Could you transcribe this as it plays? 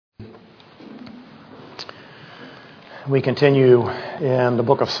We continue in the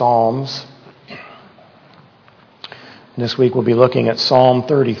book of Psalms. This week we'll be looking at Psalm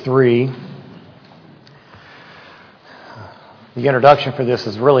 33. The introduction for this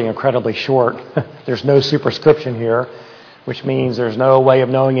is really incredibly short. There's no superscription here, which means there's no way of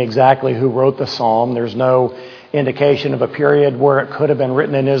knowing exactly who wrote the psalm. There's no indication of a period where it could have been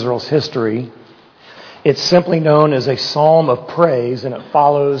written in Israel's history. It's simply known as a psalm of praise, and it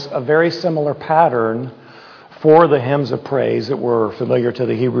follows a very similar pattern for the hymns of praise that were familiar to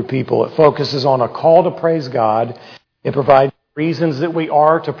the Hebrew people. It focuses on a call to praise God. It provides reasons that we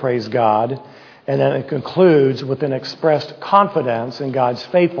are to praise God. And then it concludes with an expressed confidence in God's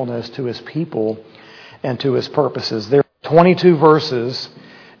faithfulness to His people and to His purposes. There are 22 verses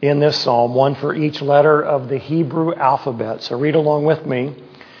in this psalm, one for each letter of the Hebrew alphabet. So read along with me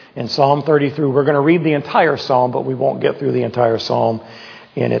in Psalm 33. We're going to read the entire psalm, but we won't get through the entire psalm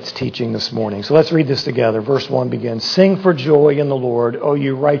in its teaching this morning. So let's read this together. Verse 1 begins, "Sing for joy in the Lord, O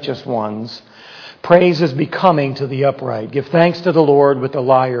you righteous ones. Praise is becoming to the upright. Give thanks to the Lord with the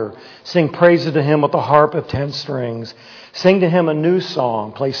lyre. Sing praises to Him with the harp of 10 strings. Sing to Him a new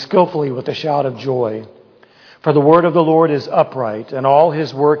song. Play skillfully with the shout of joy. For the word of the Lord is upright, and all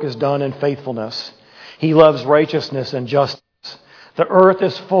His work is done in faithfulness. He loves righteousness and justice. The earth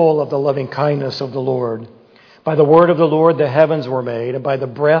is full of the loving kindness of the Lord. By the word of the Lord the heavens were made, and by the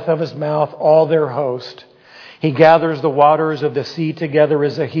breath of His mouth all their host. He gathers the waters of the sea together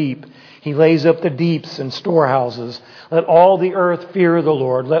as a heap. He lays up the deeps in storehouses. Let all the earth fear the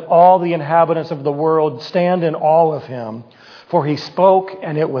Lord. Let all the inhabitants of the world stand in awe of Him. For He spoke,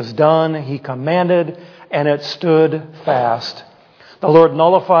 and it was done. He commanded, and it stood fast. The Lord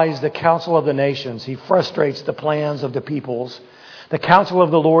nullifies the counsel of the nations. He frustrates the plans of the peoples. The counsel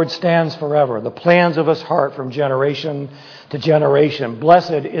of the Lord stands forever, the plans of His heart from generation to generation.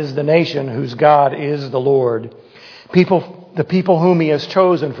 Blessed is the nation whose God is the Lord, the people whom He has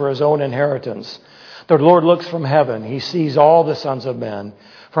chosen for His own inheritance. The Lord looks from heaven. He sees all the sons of men.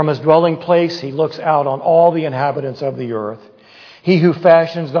 From His dwelling place, He looks out on all the inhabitants of the earth. He who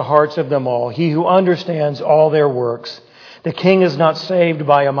fashions the hearts of them all, He who understands all their works. The king is not saved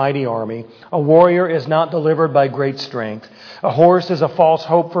by a mighty army. A warrior is not delivered by great strength. A horse is a false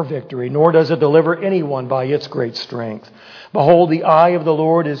hope for victory, nor does it deliver anyone by its great strength. Behold, the eye of the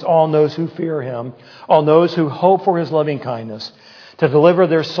Lord is on those who fear Him, on those who hope for His loving kindness, to deliver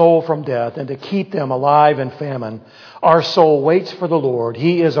their soul from death and to keep them alive in famine. Our soul waits for the Lord.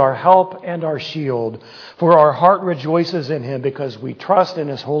 He is our help and our shield. For our heart rejoices in Him because we trust in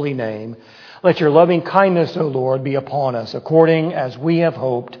His holy name. Let your loving kindness, O Lord, be upon us, according as we have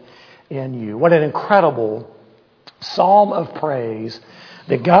hoped in You." What an incredible psalm of praise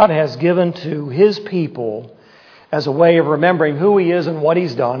that God has given to His people as a way of remembering who He is and what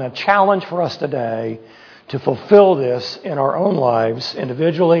He's done. A challenge for us today to fulfill this in our own lives,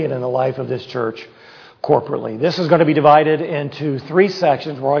 individually and in the life of this church corporately. This is going to be divided into 3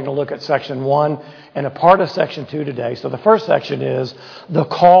 sections. We're going to look at section 1 and a part of section 2 today. So the first section is the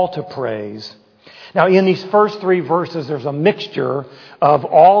call to praise. Now, in these first 3 verses, there's a mixture of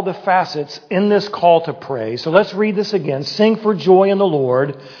all the facets in this call to praise. So let's read this again. "Sing for joy in the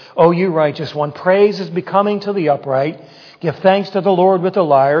Lord, O you righteous one. Praise is becoming to the upright. Give thanks to the Lord with the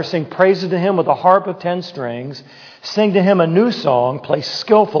lyre. Sing praises to Him with a harp of 10 strings. Sing to Him a new song. Play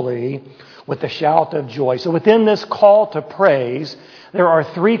skillfully with the shout of joy." So within this call to praise, there are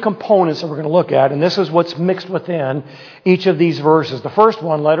 3 components that we're going to look at, and this is what's mixed within each of these verses. The first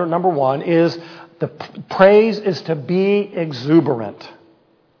one, letter number 1, is the praise is to be exuberant.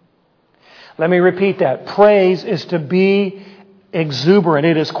 Let me repeat that. Praise is to be exuberant.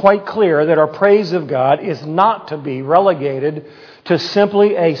 It is quite clear that our praise of God is not to be relegated to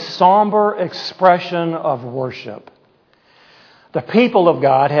simply a somber expression of worship. The people of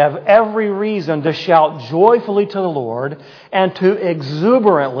God have every reason to shout joyfully to the Lord and to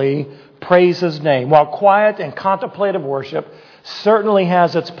exuberantly praise His name. While quiet and contemplative worship certainly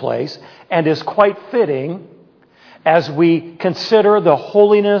has its place and is quite fitting as we consider the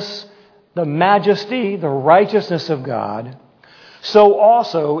holiness, the majesty, the righteousness of God, so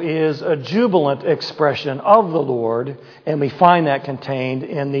also is a jubilant expression of the Lord, and we find that contained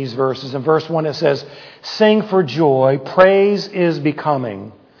in these verses. In verse 1 it says, "Sing for joy, praise is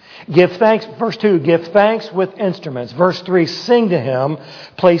becoming. Give thanks," verse 2, "give thanks with instruments." Verse 3, "Sing to Him,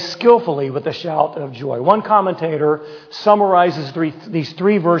 play skillfully with the shout of joy." One commentator summarizes these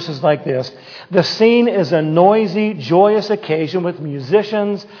 3 verses like this: "The scene is a noisy, joyous occasion with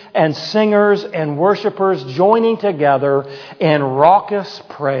musicians and singers and worshipers joining together in raucous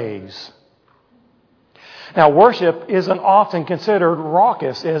praise." Now, worship isn't often considered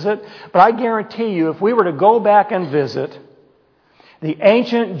raucous, is it? But I guarantee you, if we were to go back and visit the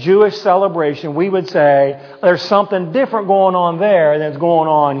ancient Jewish celebration, we would say there's something different going on there than's going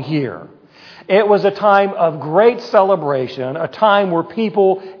on here. It was a time of great celebration, a time where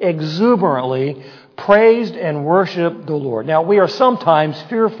people exuberantly praised and worshiped the Lord. Now, we are sometimes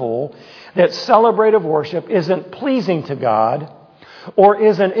fearful that celebrative worship isn't pleasing to God or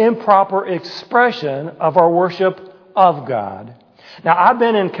is an improper expression of our worship of God. Now, I've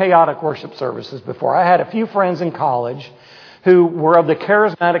been in chaotic worship services before. I had a few friends in college who were of the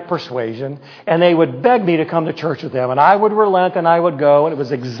charismatic persuasion, and they would beg me to come to church with them. And I would relent and I would go, and it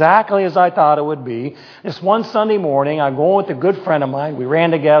was exactly as I thought it would be. This one Sunday morning, I'm going with a good friend of mine. We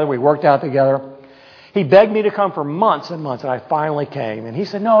ran together. We worked out together. He begged me to come for months and months, and I finally came. And he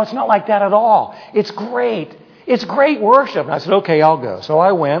said, no, it's not like that at all. It's great. It's great worship. And I said, okay, I'll go. So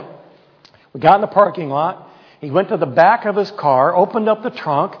I went. We got in the parking lot. He went to the back of his car, opened up the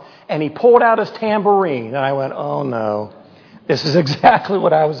trunk, and he pulled out his tambourine. And I went, oh, no. This is exactly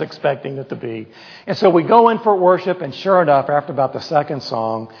what I was expecting it to be. And so we go in for worship, and sure enough, after about the second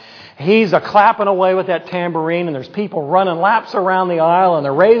song, he's clapping away with that tambourine, and there's people running laps around the aisle, and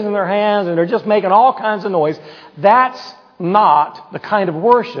they're raising their hands, and they're just making all kinds of noise. That's not the kind of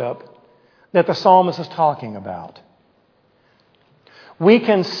worship that the psalmist is talking about. We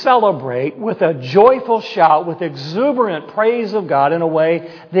can celebrate with a joyful shout, with exuberant praise of God in a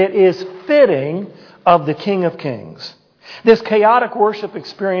way that is fitting of the King of Kings. This chaotic worship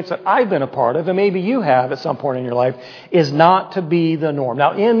experience that I've been a part of, and maybe you have at some point in your life, is not to be the norm.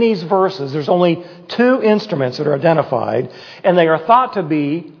 Now, in these verses, there's only two instruments that are identified, and they are thought to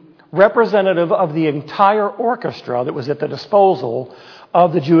be representative of the entire orchestra that was at the disposal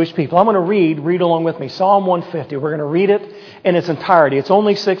of the Jewish people. I'm going to read along with me, Psalm 150. We're going to read it in its entirety. It's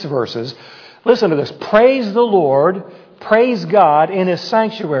only 6 verses. Listen to this. Praise the Lord, praise God in His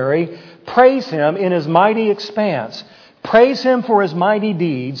sanctuary, praise Him in His mighty expanse. Praise Him for His mighty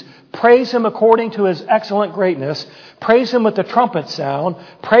deeds. Praise Him according to His excellent greatness. Praise Him with the trumpet sound.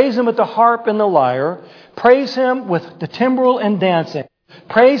 Praise Him with the harp and the lyre. Praise Him with the timbrel and dancing.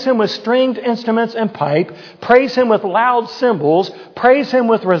 Praise Him with stringed instruments and pipe. Praise Him with loud cymbals. Praise Him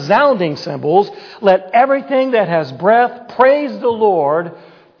with resounding cymbals. Let everything that has breath praise the Lord.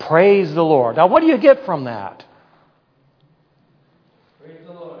 Praise the Lord. Now, what do you get from that?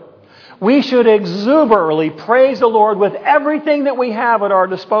 We should exuberantly praise the Lord with everything that we have at our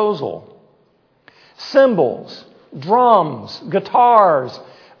disposal. Cymbals, drums, guitars,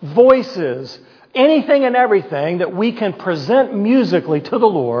 voices, anything and everything that we can present musically to the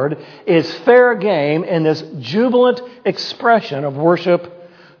Lord is fair game in this jubilant expression of worship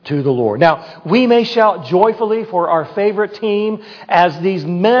to the Lord. Now, we may shout joyfully for our favorite team as these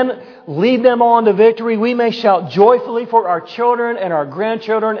men lead them on to victory. We may shout joyfully for our children and our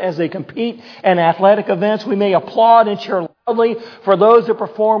grandchildren as they compete in athletic events. We may applaud and cheer loudly for those that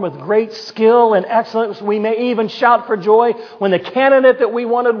perform with great skill and excellence. We may even shout for joy when the candidate that we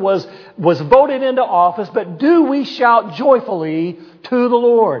wanted was voted into office. But do we shout joyfully to the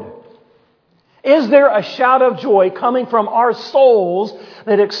Lord? Is there a shout of joy coming from our souls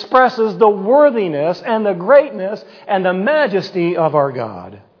that expresses the worthiness and the greatness and the majesty of our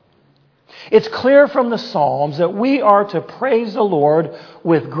God? It's clear from the Psalms that we are to praise the Lord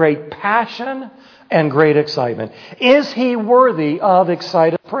with great passion and great excitement. Is He worthy of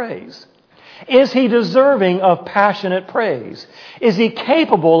excited praise? Is He deserving of passionate praise? Is He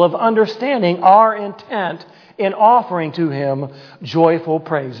capable of understanding our intent in offering to Him joyful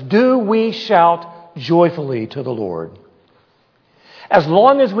praise? Do we shout joyfully to the Lord? As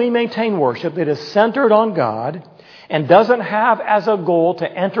long as we maintain worship that is centered on God and doesn't have as a goal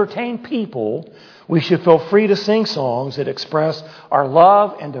to entertain people, we should feel free to sing songs that express our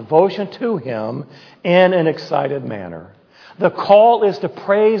love and devotion to Him in an excited manner. The call is to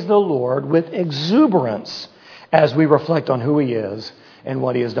praise the Lord with exuberance as we reflect on who He is and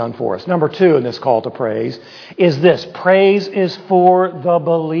what He has done for us. Number 2 in this call to praise is this. Praise is for the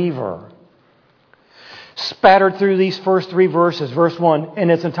believer. Spattered through these first 3 verses. Verse 1 in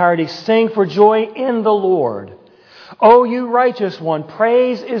its entirety. Sing for joy in the Lord. O you righteous one,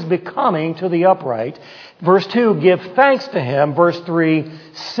 praise is becoming to the upright. Verse 2, give thanks to Him. Verse 3,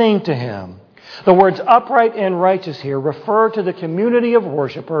 sing to Him. The words upright and righteous here refer to the community of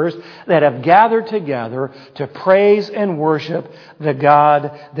worshipers that have gathered together to praise and worship the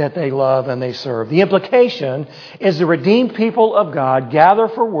God that they love and they serve. The implication is the redeemed people of God gather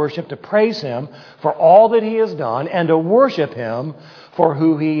for worship to praise Him for all that He has done and to worship Him for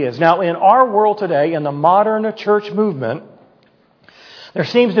who He is. Now, in our world today, in the modern church movement, there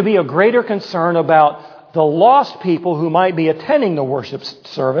seems to be a greater concern about the lost people who might be attending the worship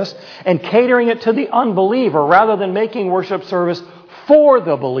service and catering it to the unbeliever rather than making worship service for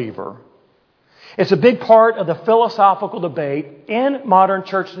the believer. It's a big part of the philosophical debate in modern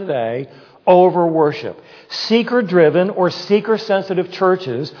church today over worship. Seeker-driven or seeker-sensitive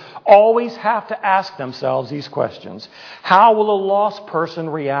churches always have to ask themselves these questions. How will a lost person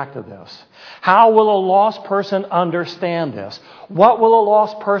react to this? How will a lost person understand this? What will a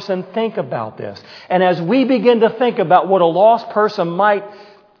lost person think about this? And as we begin to think about what a lost person might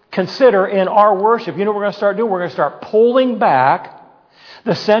consider in our worship, you know what we're going to start doing? We're going to start pulling back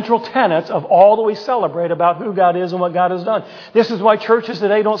the central tenets of all that we celebrate about who God is and what God has done. This is why churches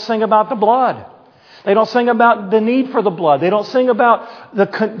today don't sing about the blood. They don't sing about the need for the blood. They don't sing about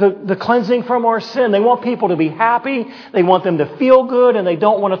the cleansing from our sin. They want people to be happy. They want them to feel good. And they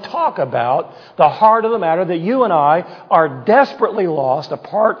don't want to talk about the heart of the matter that you and I are desperately lost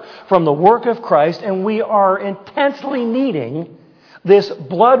apart from the work of Christ. And we are intensely needing this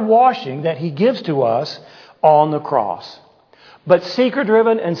blood washing that He gives to us on the cross. But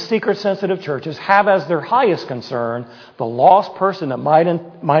seeker-driven and seeker-sensitive churches have as their highest concern the lost person that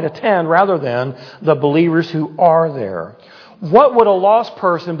might attend rather than the believers who are there. What would a lost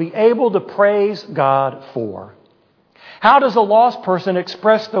person be able to praise God for? How does a lost person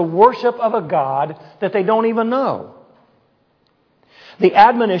express the worship of a God that they don't even know? The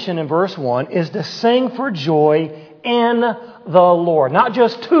admonition in verse 1 is to sing for joy in the Lord. Not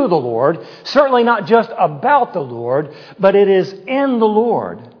just to the Lord, certainly not just about the Lord, but it is in the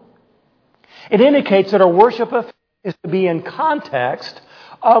Lord. It indicates that our worship of Him is to be in context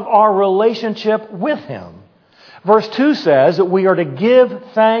of our relationship with Him. Verse 2 says that we are to give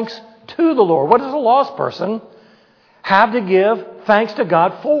thanks to the Lord. What does a lost person have to give thanks to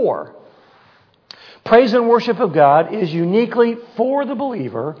God for? Praise and worship of God is uniquely for the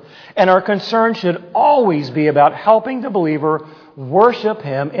believer, and our concern should always be about helping the believer worship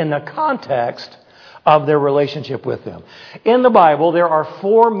Him in the context of their relationship with Him. In the Bible, there are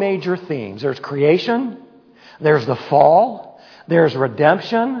four major themes. There's creation, there's the fall, there's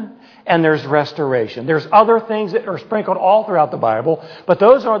redemption, and there's restoration. There's other things that are sprinkled all throughout the Bible, but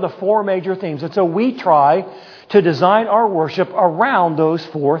those are the four major themes. And so we try to design our worship around those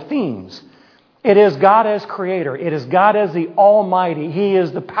four themes. It is God as creator. It is God as the Almighty. He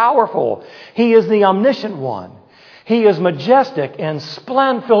is the powerful. He is the omniscient one. He is majestic and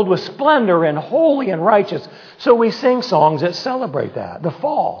filled with splendor and holy and righteous. So we sing songs that celebrate that. The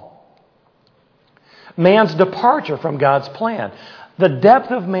fall. Man's departure from God's plan. The depth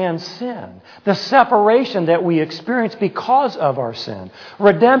of man's sin. The separation that we experience because of our sin.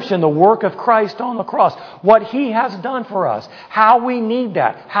 Redemption, the work of Christ on the cross. What He has done for us. How we need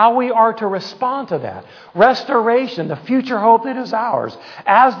that. How we are to respond to that. Restoration, the future hope that is ours.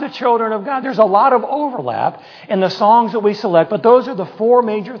 As the children of God. There's a lot of overlap in the songs that we select, but those are the four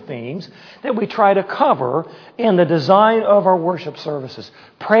major themes that we try to cover in the design of our worship services.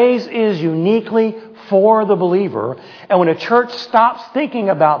 Praise is uniquely for the believer. And when a church stops thinking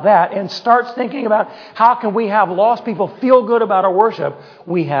about that and starts thinking about how can we have lost people feel good about our worship,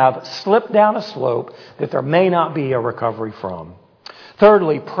 we have slipped down a slope that there may not be a recovery from.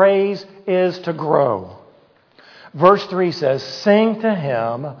 Thirdly, praise is to grow. Verse 3 says, sing to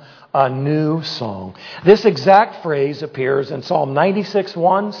Him a new song. This exact phrase appears in Psalm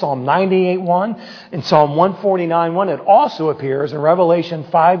 96:1, Psalm 98:1, and Psalm 149:1. It also appears in Revelation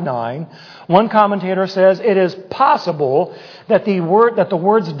 5:9. One commentator says it is possible that the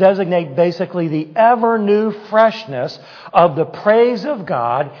words designate basically the ever new freshness of the praise of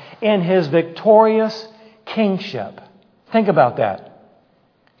God in His victorious kingship. Think about that.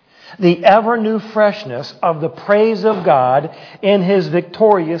 The ever new freshness of the praise of God in His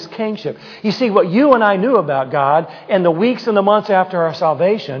victorious kingship. You see, what you and I knew about God in the weeks and the months after our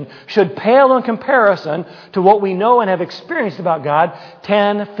salvation should pale in comparison to what we know and have experienced about God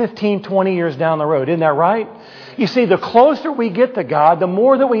 10, 15, 20 years down the road. Isn't that right? You see, the closer we get to God, the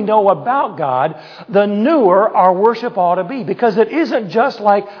more that we know about God, the newer our worship ought to be. Because it isn't just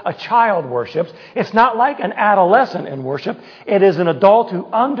like a child worships. It's not like an adolescent in worship. It is an adult who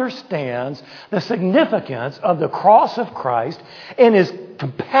understands the significance of the cross of Christ and is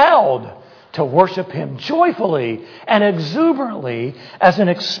compelled to worship Him joyfully and exuberantly as an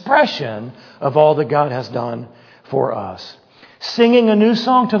expression of all that God has done for us. Singing a new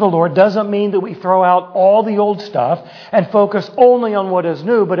song to the Lord doesn't mean that we throw out all the old stuff and focus only on what is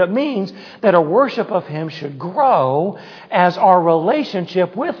new, but it means that our worship of Him should grow as our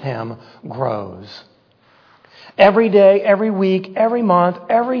relationship with Him grows. Every day, every week, every month,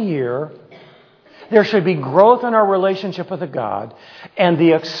 every year, There should be growth in our relationship with the God, and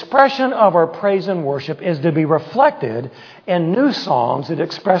the expression of our praise and worship is to be reflected in new songs that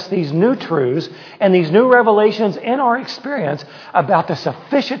express these new truths and these new revelations in our experience about the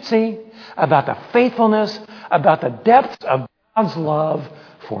sufficiency, about the faithfulness, about the depths of God's love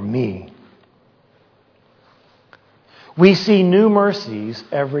for me. We see new mercies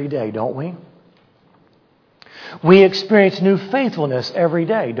every day, don't we? We experience new faithfulness every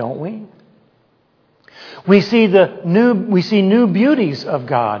day, don't we? We see new beauties of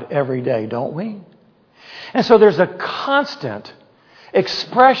God every day, don't we? And so there's a constant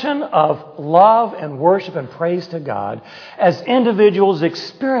expression of love and worship and praise to God as individuals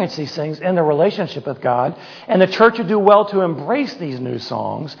experience these things in their relationship with God. And the church would do well to embrace these new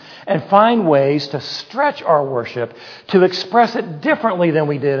songs and find ways to stretch our worship to express it differently than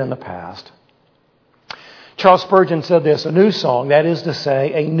we did in the past. Charles Spurgeon said this: a new song, that is to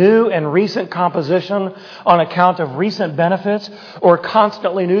say, a new and recent composition on account of recent benefits, or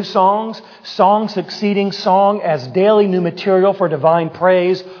constantly new songs, song succeeding song as daily new material for divine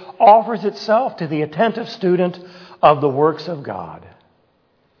praise, offers itself to the attentive student of the works of God.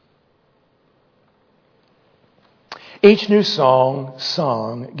 Each new song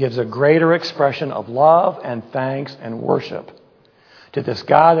sung gives a greater expression of love and thanks and worship to this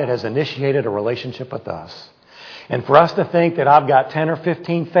God that has initiated a relationship with us. And for us to think that I've got 10 or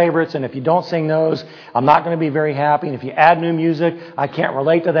 15 favorites, and if you don't sing those, I'm not going to be very happy. And if you add new music, I can't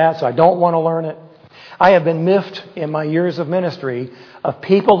relate to that, so I don't want to learn it. I have been miffed in my years of ministry of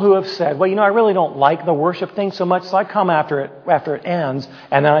people who have said, well, I really don't like the worship thing so much, so I come after it ends,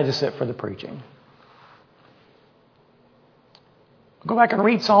 and then I just sit for the preaching. Go back and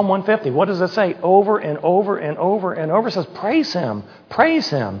read Psalm 150. What does it say? Over and over and over and over. It says, praise Him, praise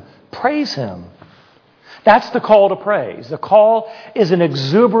Him, praise Him. That's the call to praise. The call is an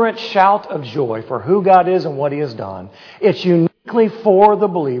exuberant shout of joy for who God is and what He has done. It's uniquely for the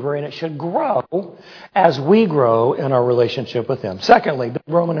believer, and it should grow as we grow in our relationship with Him. Secondly,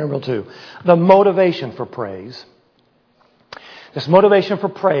 Roman numeral 2, the motivation for praise. This motivation for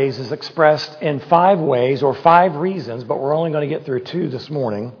praise is expressed in 5 ways or 5 reasons, but we're only going to get through 2 this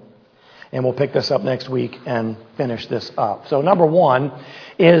morning, and we'll pick this up next week and finish this up. So number 1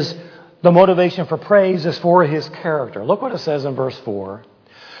 is the motivation for praise is for His character. Look what it says in verse 4.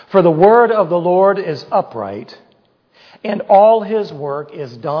 For the word of the Lord is upright, and all His work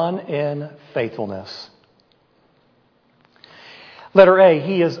is done in faithfulness. Letter A,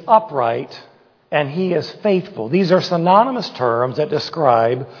 He is upright and He is faithful. These are synonymous terms that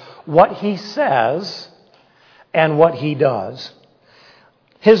describe what He says and what He does.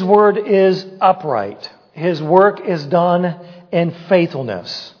 His word is upright. His work is done in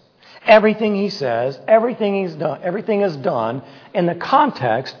faithfulness. Everything He says, everything is done in the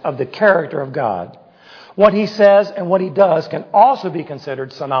context of the character of God. What He says and what He does can also be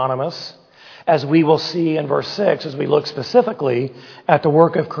considered synonymous, as we will see in verse 6 as we look specifically at the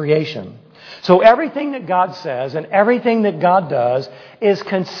work of creation. So everything that God says and everything that God does is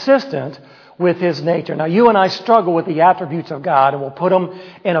consistent with His nature. Now, you and I struggle with the attributes of God, and we'll put them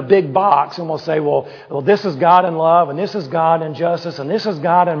in a big box, and we'll say, well, this is God in love, and this is God in justice, and this is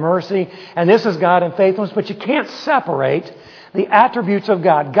God in mercy, and this is God in faithfulness. But you can't separate the attributes of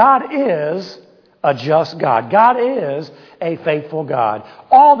God. God is a just God. God is a faithful God.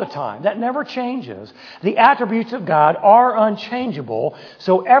 All the time. That never changes. The attributes of God are unchangeable,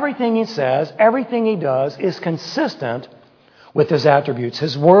 so everything He says, everything He does is consistent with His attributes.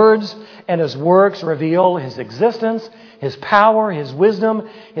 His words and His works reveal His existence, His power, His wisdom,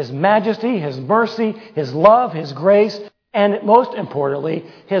 His majesty, His mercy, His love, His grace, and most importantly,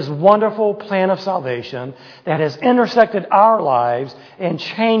 His wonderful plan of salvation that has intersected our lives and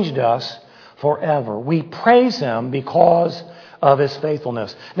changed us forever. We praise Him because of His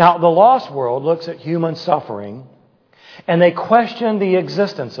faithfulness. Now, the lost world looks at human suffering and they question the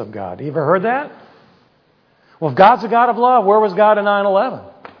existence of God. You ever heard that? Well, if God's a God of love, where was God in 9/11?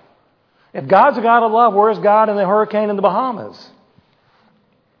 If God's a God of love, where is God in the hurricane in the Bahamas?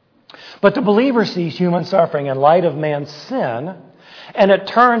 But the believer sees human suffering in light of man's sin, and it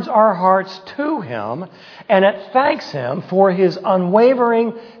turns our hearts to Him, and it thanks Him for His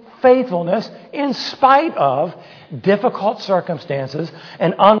unwavering faithfulness in spite of difficult circumstances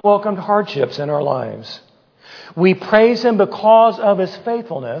and unwelcomed hardships in our lives. We praise Him because of His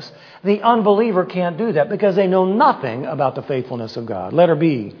faithfulness. The unbeliever can't do that because they know nothing about the faithfulness of God. Letter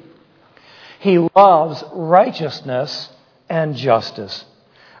B, He loves righteousness and justice.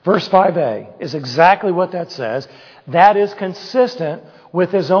 Verse 5a is exactly what that says. That is consistent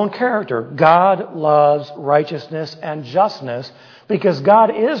with his own character. God loves righteousness and justness because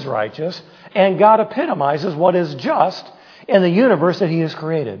God is righteous and God epitomizes what is just in the universe that he has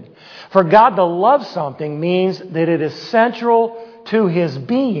created. For God to love something means that it is central to his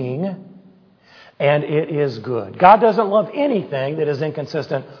being and it is good. God doesn't love anything that is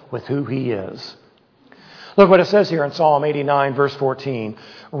inconsistent with who he is. Look what it says here in Psalm 89, verse 14.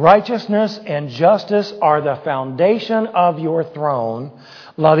 Righteousness and justice are the foundation of your throne.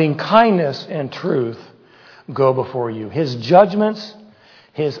 Loving kindness and truth go before you. His judgments,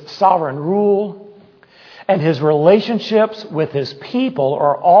 his sovereign rule, and his relationships with his people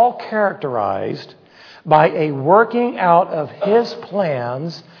are all characterized by a working out of his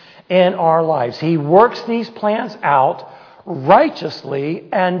plans in our lives. He works these plans out righteously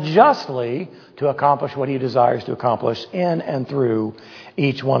and justly to accomplish what he desires to accomplish in and through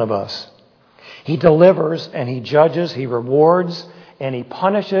each one of us. He delivers and he judges, he rewards and he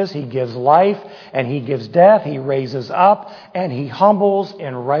punishes, he gives life and he gives death, he raises up and he humbles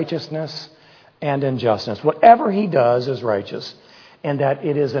in righteousness and in justice. Whatever he does is righteous, and that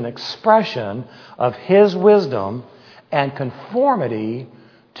it is an expression of his wisdom and conformity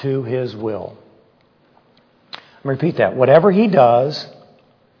to his will. Let me repeat that. Whatever he does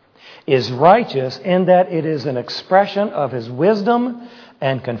is righteous in that it is an expression of his wisdom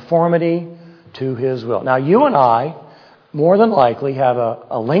and conformity to his will. Now, you and I, more than likely, have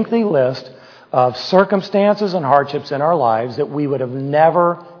a lengthy list of circumstances and hardships in our lives that we would have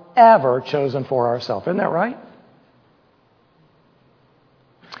never, ever chosen for ourselves. Isn't that right?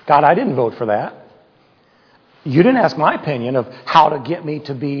 God, I didn't vote for that. You didn't ask my opinion of how to get me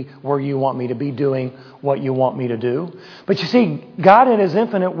to be where you want me to be, doing what you want me to do. But you see, God in his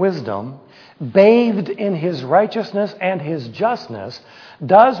infinite wisdom, bathed in his righteousness and his justness,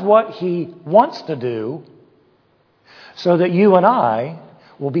 does what he wants to do so that you and I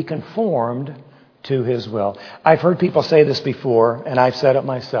will be conformed to his will. I've heard people say this before, and I've said it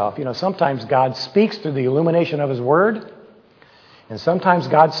myself. You know, sometimes God speaks through the illumination of his word, and sometimes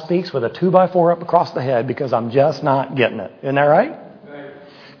God speaks with a 2x4 up across the head because I'm just not getting it. Isn't that right? Right.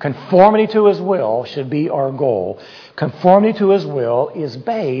 Conformity to his will should be our goal. Conformity to his will is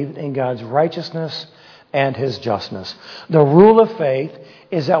bathed in God's righteousness and his justness. The rule of faith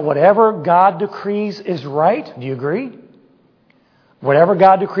is that whatever God decrees is right. Do you agree? Whatever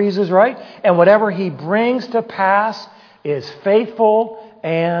God decrees is right. And whatever he brings to pass is faithful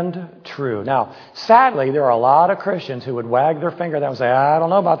and true. Now, sadly, there are a lot of Christians who would wag their finger at that and say, I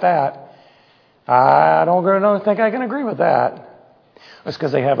don't know about that. I don't think I can agree with that. It's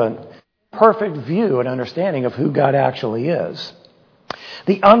because they have a perfect view and understanding of who God actually is.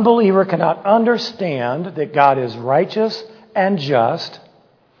 The unbeliever cannot understand that God is righteous and just.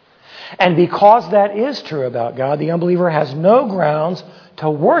 And because that is true about God, the unbeliever has no grounds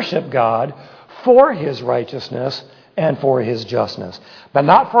to worship God for his righteousness and for his justness. But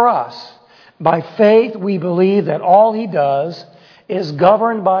not for us. By faith, we believe that all he does is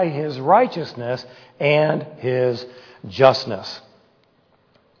governed by his righteousness and his justness.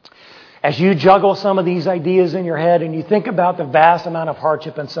 As you juggle some of these ideas in your head and you think about the vast amount of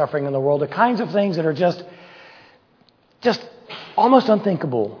hardship and suffering in the world, the kinds of things that are just almost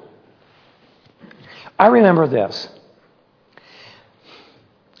unthinkable, I remember this.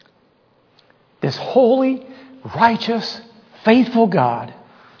 This holy, righteous, faithful God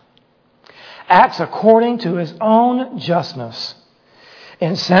acts according to his own justness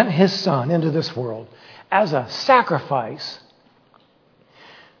and sent his Son into this world as a sacrifice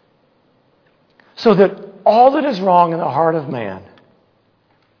so that all that is wrong in the heart of man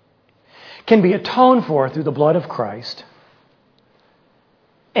can be atoned for through the blood of Christ,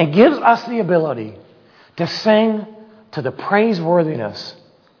 and gives us the ability to sing to the praiseworthiness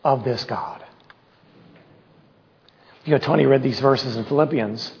of this God. You know, Tony read these verses in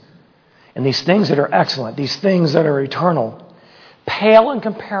Philippians, and these things that are excellent, these things that are eternal, pale in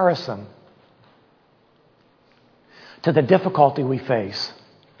comparison to the difficulty we face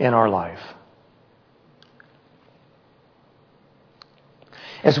in our life.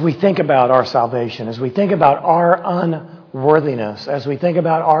 As we think about our salvation, as we think about our unworthiness, as we think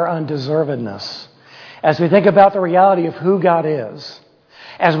about our undeservedness, as we think about the reality of who God is,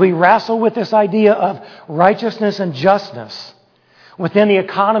 as we wrestle with this idea of righteousness and justness within the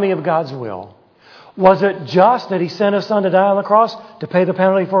economy of God's will, was it just that he sent his Son to die on the cross to pay the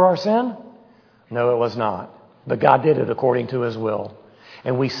penalty for our sin? No, it was not. But God did it according to his will.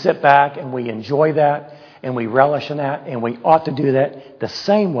 And we sit back and we enjoy that and we relish in that, and we ought to do that the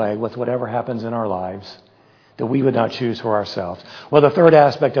same way with whatever happens in our lives that we would not choose for ourselves. Well, the third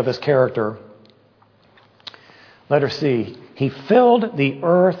aspect of his character, letter C, He filled the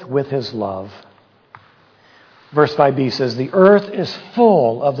earth with His love. Verse 5b says, the earth is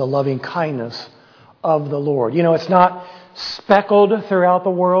full of the loving kindness of the Lord. You know, it's not speckled throughout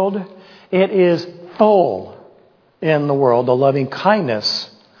the world. It is full in the world, the loving kindness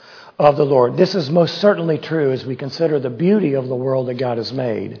of the Lord. This is most certainly true as we consider the beauty of the world that God has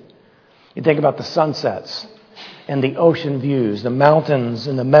made. You think about the sunsets and the ocean views, the mountains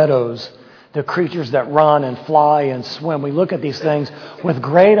and the meadows, the creatures that run and fly and swim. We look at these things with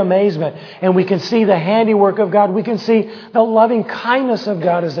great amazement, and we can see the handiwork of God. We can see the loving kindness of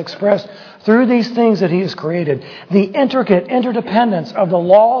God is expressed through these things that He has created. The intricate interdependence of the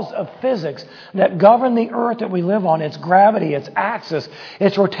laws of physics that govern the earth that we live on, its gravity, its axis,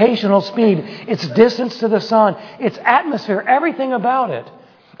 its rotational speed, its distance to the sun, its atmosphere, everything about it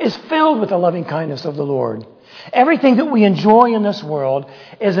is filled with the loving kindness of the Lord. Everything that we enjoy in this world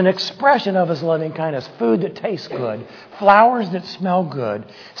is an expression of His loving kindness. Food that tastes good, flowers that smell good,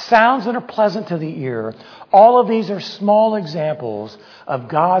 sounds that are pleasant to the ear. All of these are small examples of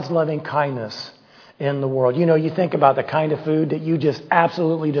God's loving kindness in the world. You know, you think about the kind of food that you just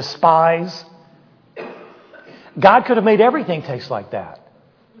absolutely despise. God could have made everything taste like that.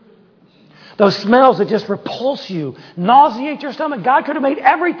 Those smells that just repulse you, nauseate your stomach. God could have made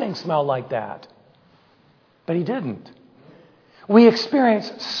everything smell like that. But He didn't. We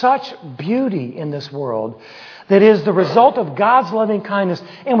experience such beauty in this world that is the result of God's loving kindness,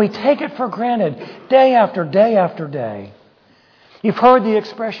 and we take it for granted day after day after day. You've heard the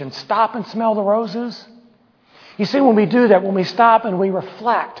expression, stop and smell the roses. You see, when we do that, when we stop and we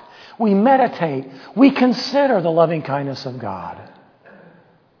reflect, we meditate, we consider the loving kindness of God.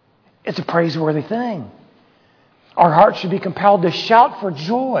 It's a praiseworthy thing. Our hearts should be compelled to shout for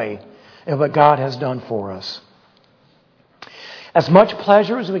joy at what God has done for us. As much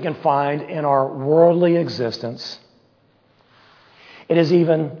pleasure as we can find in our worldly existence, it is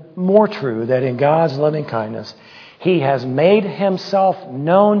even more true that in God's loving kindness, He has made Himself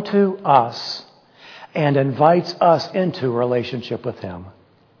known to us and invites us into a relationship with Him.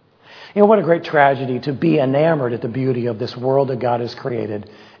 You know, what a great tragedy to be enamored at the beauty of this world that God has created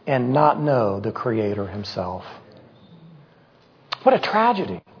and not know the Creator Himself. What a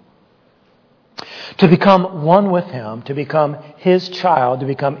tragedy. To become one with Him, to become His child, to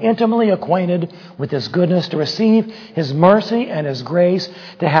become intimately acquainted with His goodness, to receive His mercy and His grace,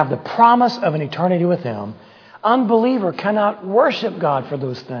 to have the promise of an eternity with Him. Unbeliever cannot worship God for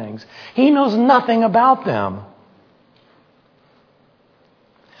those things. He knows nothing about them.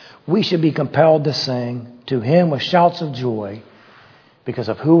 We should be compelled to sing to Him with shouts of joy because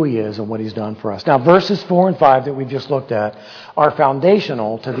of who He is and what He's done for us. Now, verses 4 and 5 that we've just looked at are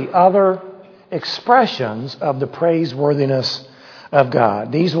foundational to the other expressions of the praiseworthiness of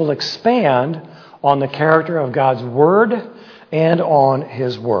God. These will expand on the character of God's Word and on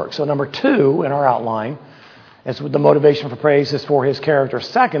His work. So number 2 in our outline, as the motivation for praise is for His character.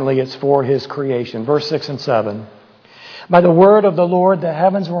 Secondly, it's for His creation. Verse 6 and 7. By the word of the Lord the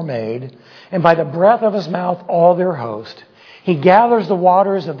heavens were made, and by the breath of His mouth all their host. He gathers the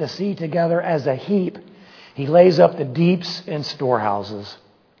waters of the sea together as a heap. He lays up the deeps in storehouses.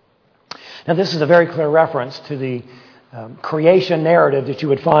 Now, this is a very clear reference to the creation narrative that you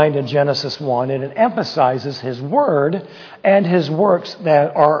would find in Genesis 1, and it emphasizes His Word and His works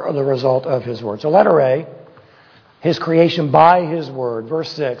that are the result of His Word. So letter A, His creation by His Word.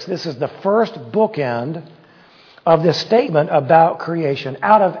 Verse 6, this is the first bookend of this statement about creation.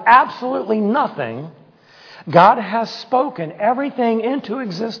 Out of absolutely nothing, God has spoken everything into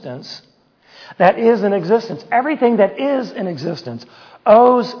existence that is in existence. Everything that is in existence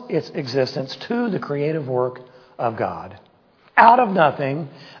owes its existence to the creative work of God. Out of nothing,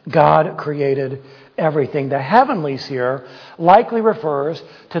 God created everything. The heavenlies here likely refers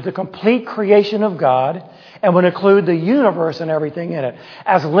to the complete creation of God and would include the universe and everything in it.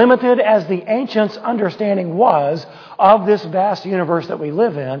 As limited as the ancients' understanding was of this vast universe that we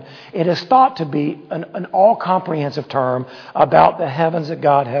live in, it is thought to be an all-comprehensive term about the heavens that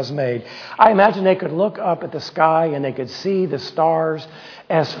God has made. I imagine they could look up at the sky and they could see the stars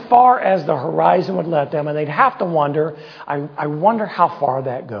as far as the horizon would let them, and they'd have to wonder, I wonder how far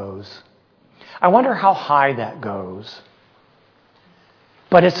that goes. I wonder how high that goes.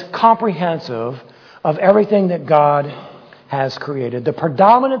 But it's comprehensive of everything that God has created. The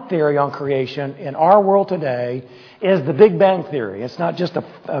predominant theory on creation in our world today is the Big Bang Theory. It's not just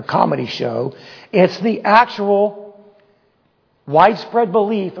a comedy show. It's the actual widespread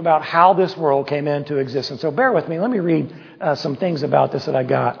belief about how this world came into existence. So bear with me. Let me read some things about this that I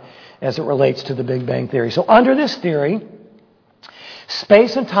got as it relates to the Big Bang Theory. So under this theory,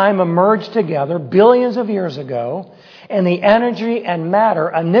 space and time emerged together billions of years ago and the energy and matter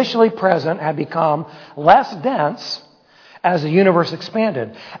initially present had become less dense as the universe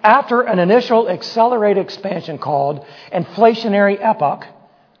expanded. After an initial accelerated expansion called inflationary epoch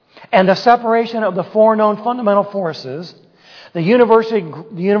and the separation of the four known fundamental forces, the universe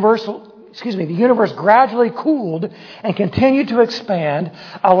gradually cooled and continued to expand,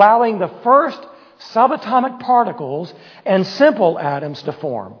 allowing the first subatomic particles and simple atoms to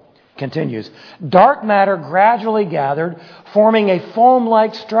form. Continues. Dark matter gradually gathered, forming a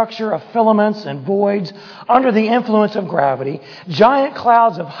foam-like structure of filaments and voids under the influence of gravity. Giant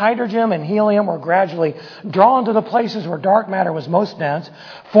clouds of hydrogen and helium were gradually drawn to the places where dark matter was most dense,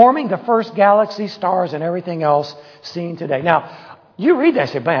 forming the first galaxies, stars, and everything else seen today. Now, you read that and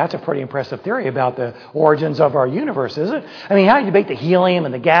say, man, that's a pretty impressive theory about the origins of our universe, is it? I mean, how do you debate the helium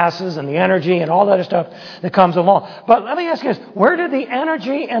and the gases and the energy and all that other stuff that comes along? But let me ask you this. Where did the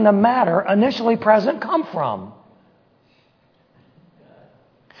energy and the matter initially present come from?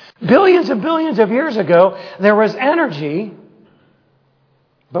 Billions and billions of years ago, there was energy,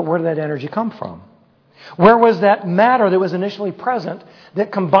 but where did that energy come from? Where was that matter that was initially present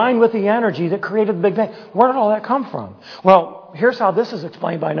that combined with the energy that created the Big Bang? Where did all that come from? Well, here's how this is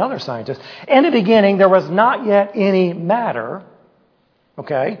explained by another scientist. In the beginning, there was not yet any matter.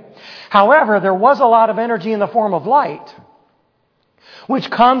 Okay? However, there was a lot of energy in the form of light, which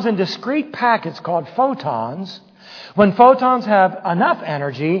comes in discrete packets called photons. When photons have enough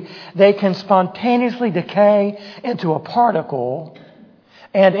energy, they can spontaneously decay into a particle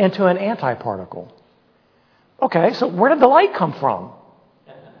and into an antiparticle. Okay, so where did the light come from?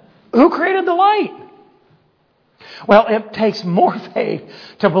 Who created the light? Well, it takes more faith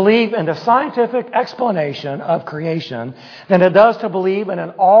to believe in the scientific explanation of creation than it does to believe in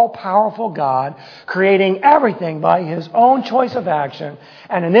an all-powerful God creating everything by His own choice of action,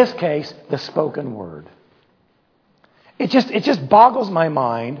 and in this case, the spoken word. It just boggles my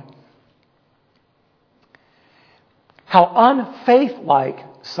mind how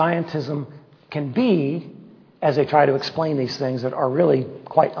unfaith-like scientism can be as they try to explain these things that are really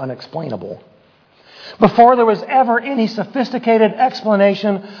quite unexplainable. Before there was ever any sophisticated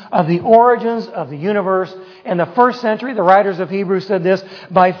explanation of the origins of the universe, in the first century, the writers of Hebrews said this,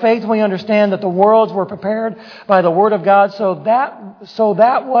 by faith we understand that the worlds were prepared by the Word of God so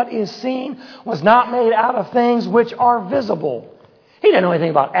that what is seen was not made out of things which are visible. He didn't know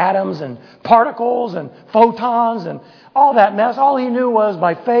anything about atoms and particles and photons and all that mess. All he knew was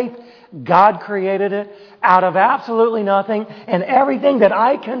by faith, God created it out of absolutely nothing, and everything that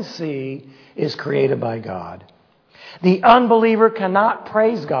I can see is created by God. The unbeliever cannot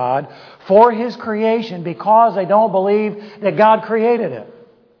praise God for His creation because they don't believe that God created it.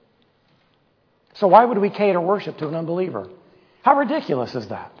 So why would we cater worship to an unbeliever? How ridiculous is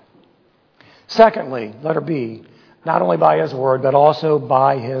that? Secondly, letter B, not only by His word, but also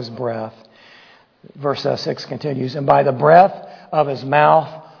by His breath. Verse 6 continues, and by the breath of His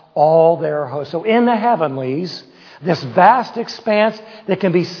mouth all their hosts. So in the heavenlies, this vast expanse that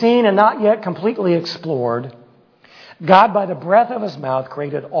can be seen and not yet completely explored, God, by the breath of His mouth,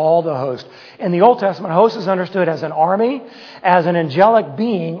 created all the hosts. In the Old Testament, host is understood as an army, as an angelic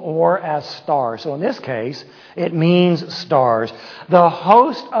being, or as stars. So in this case, it means stars. The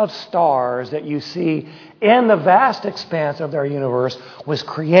host of stars that you see in the vast expanse of their universe was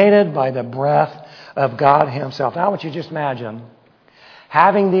created by the breath of God Himself. Now I want you to just imagine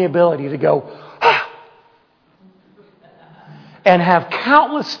having the ability to go and have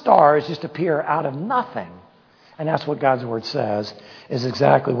countless stars just appear out of nothing. And that's what God's Word says is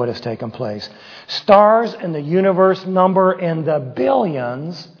exactly what has taken place. Stars in the universe number in the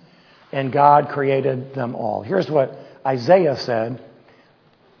billions, and God created them all. Here's what Isaiah said,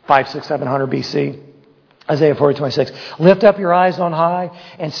 700 BC. Isaiah 40:26. Lift up your eyes on high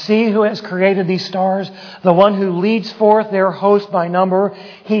and see who has created these stars, the one who leads forth their host by number.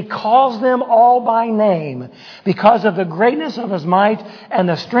 He calls them all by name. Because of the greatness of His might and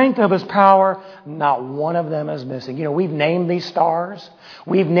the strength of His power, not one of them is missing. You know, we've named these stars.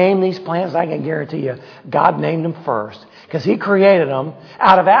 We've named these planets. I can guarantee you, God named them first because He created them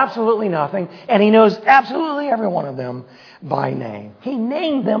out of absolutely nothing, and He knows absolutely every one of them by name. He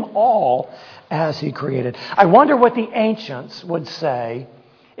named them all as He created. I wonder what the ancients would say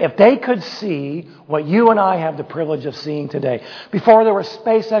if they could see what you and I have the privilege of seeing today. Before there was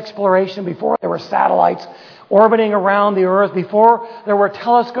space exploration, before there were satellites orbiting around the earth, before there were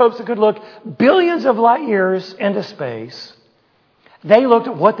telescopes that could look billions of light years into space, they looked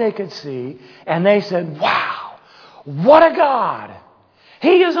at what they could see and they said, wow, what a God!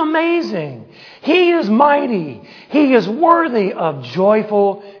 He is amazing. He is mighty. He is worthy of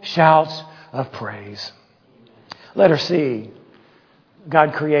joyful shouts of praise. Letter C,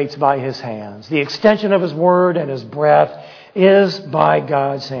 God creates by His hands. The extension of His word and His breath is by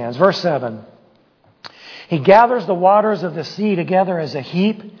God's hands. Verse 7, He gathers the waters of the sea together as a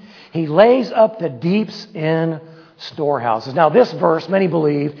heap. He lays up the deeps in storehouses. Now this verse, many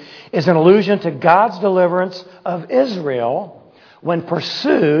believe, is an allusion to God's deliverance of Israel when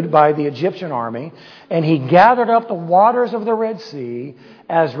pursued by the Egyptian army, and He gathered up the waters of the Red Sea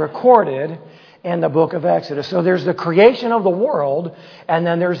as recorded in the book of Exodus. So there's the creation of the world, and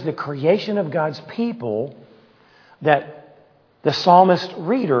then there's the creation of God's people that the psalmist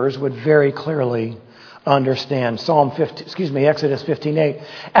readers would very clearly understand. Exodus 15:8.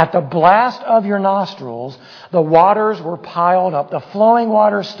 At the blast of your nostrils, the waters were piled up. The flowing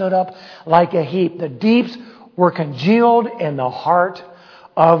waters stood up like a heap. The deeps were congealed in the heart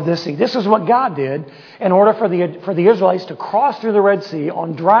of the sea. This is what God did in order for the Israelites to cross through the Red Sea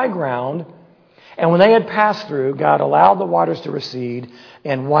on dry ground. And when they had passed through, God allowed the waters to recede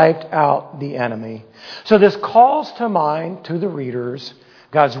and wiped out the enemy. So this calls to mind to the readers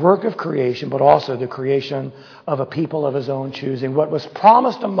God's work of creation, but also the creation of a people of His own choosing. What was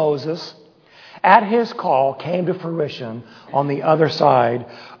promised to Moses at his call came to fruition on the other side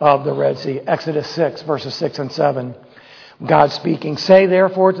of the Red Sea. Exodus 6, verses 6 and 7. God speaking, Say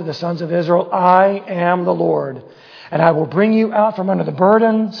therefore to the sons of Israel, I am the Lord, and I will bring you out from under the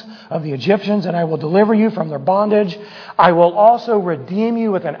burdens of the Egyptians, and I will deliver you from their bondage. I will also redeem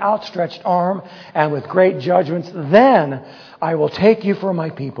you with an outstretched arm and with great judgments. Then I will take you for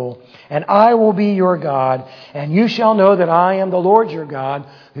my people, and I will be your God, and you shall know that I am the Lord your God,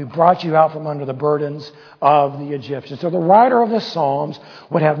 who brought you out from under the burdens of the Egyptians. So the writer of the Psalms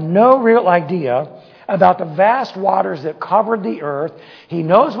would have no real idea about the vast waters that covered the earth. He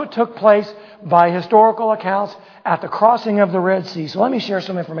knows what took place by historical accounts at the crossing of the Red Sea. So let me share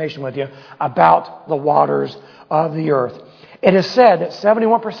some information with you about the waters of the earth. It is said that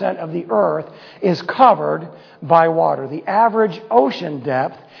 71% of the earth is covered by water. The average ocean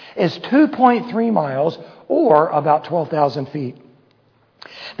depth is 2.3 miles, or about 12,000 feet.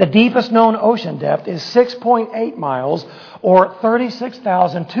 The deepest known ocean depth is 6.8 miles, or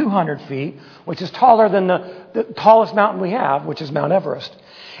 36,200 feet, which is taller than the tallest mountain we have, which is Mount Everest.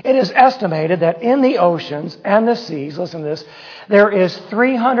 It is estimated that in the oceans and the seas, listen to this, there is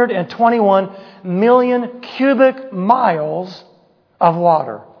 321 million cubic miles of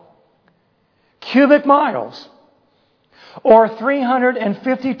water. Cubic miles. Or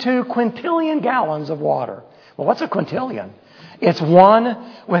 352 quintillion gallons of water. Well, what's a quintillion? It's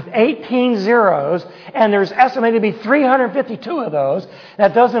 1 with 18 zeros, and there's estimated to be 352 of those.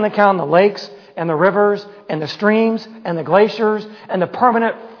 That doesn't account the lakes and the rivers and the streams and the glaciers and the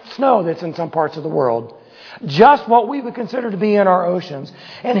permanent snow that's in some parts of the world. Just what we would consider to be in our oceans.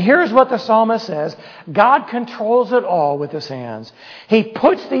 And here's what the psalmist says. God controls it all with His hands. He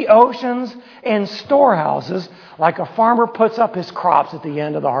puts the oceans in storehouses like a farmer puts up his crops at the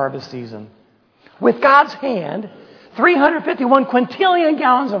end of the harvest season. With God's hand, 351 quintillion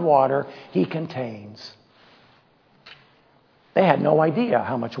gallons of water He contains. They had no idea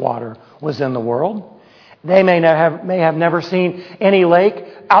how much water was in the world. They may have never seen any lake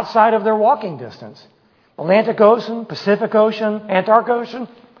outside of their walking distance. Atlantic Ocean, Pacific Ocean, Antarctic Ocean,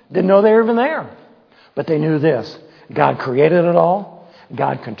 didn't know they were even there. But they knew this. God created it all.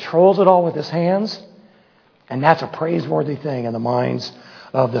 God controls it all with His hands. And that's a praiseworthy thing in the minds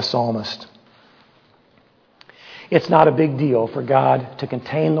of the psalmist. It's not a big deal for God to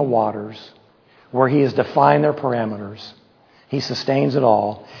contain the waters where He has defined their parameters. He sustains it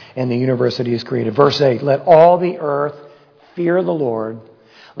all in the universe that He has created. Verse 8, Let all the earth fear the Lord.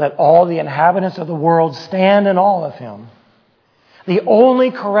 Let all the inhabitants of the world stand in awe of Him. The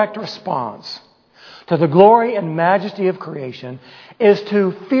only correct response to the glory and majesty of creation is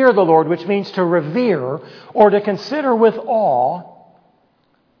to fear the Lord, which means to revere or to consider with awe,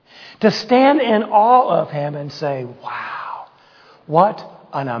 to stand in awe of Him and say, wow, what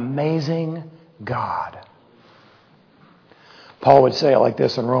an amazing God. Paul would say it like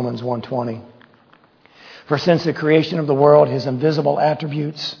this in Romans 1:20. For since the creation of the world, His invisible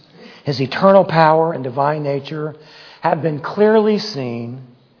attributes, His eternal power and divine nature have been clearly seen,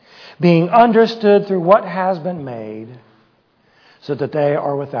 being understood through what has been made, so that they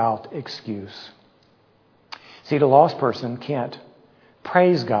are without excuse. See, the lost person can't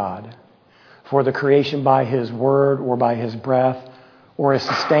praise God for the creation by His word or by His breath or is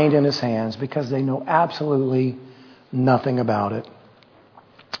sustained in His hands because they know absolutely nothing about it.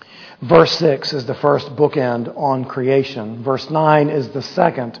 Verse 6 is the first bookend on creation. Verse 9 is the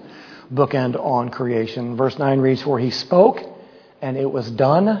second bookend on creation. Verse 9 reads, For He spoke, and it was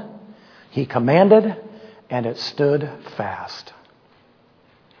done. He commanded, and it stood fast.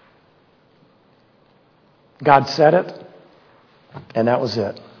 God said it, and that was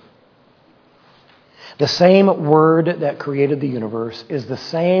it. The same word that created the universe is the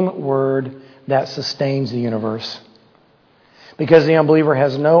same word that sustains the universe. Because the unbeliever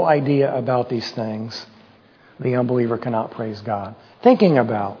has no idea about these things, the unbeliever cannot praise God. Thinking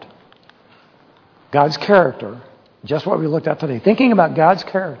about God's character, just what we looked at today, thinking about God's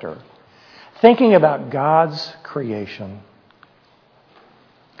character, thinking about God's creation,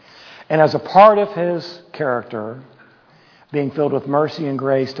 and as a part of His character, being filled with mercy and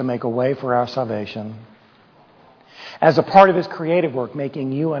grace to make a way for our salvation, as a part of His creative work,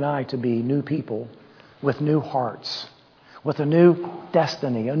 making you and I to be new people with new hearts, with a new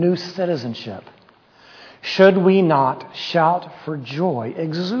destiny, a new citizenship. Should we not shout for joy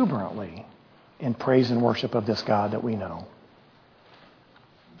exuberantly in praise and worship of this God that we know?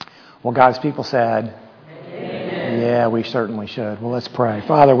 Well, God's people said, amen. Yeah, we certainly should. Well, let's pray.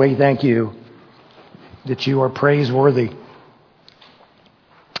 Father, we thank you that you are praiseworthy.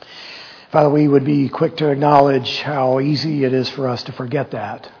 Father, we would be quick to acknowledge how easy it is for us to forget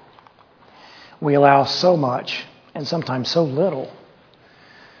that. We allow so much, and sometimes so little,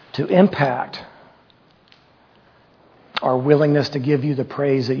 to impact our willingness to give you the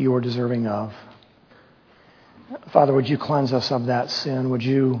praise that you are deserving of. Father, would you cleanse us of that sin? Would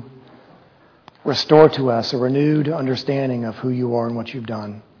you restore to us a renewed understanding of who you are and what you've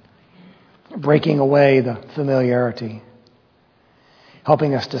done? Breaking away the familiarity,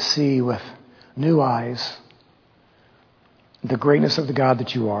 helping us to see with new eyes the greatness of the God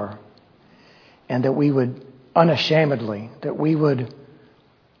that you are, and that we would unashamedly, that we would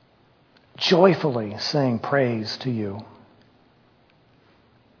joyfully sing praise to you.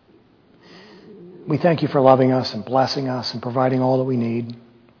 We thank you for loving us and blessing us and providing all that we need.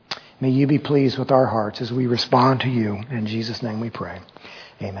 May you be pleased with our hearts as we respond to you. In Jesus' name we pray.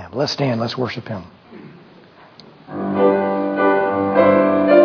 Amen. Let's stand. Let's worship him.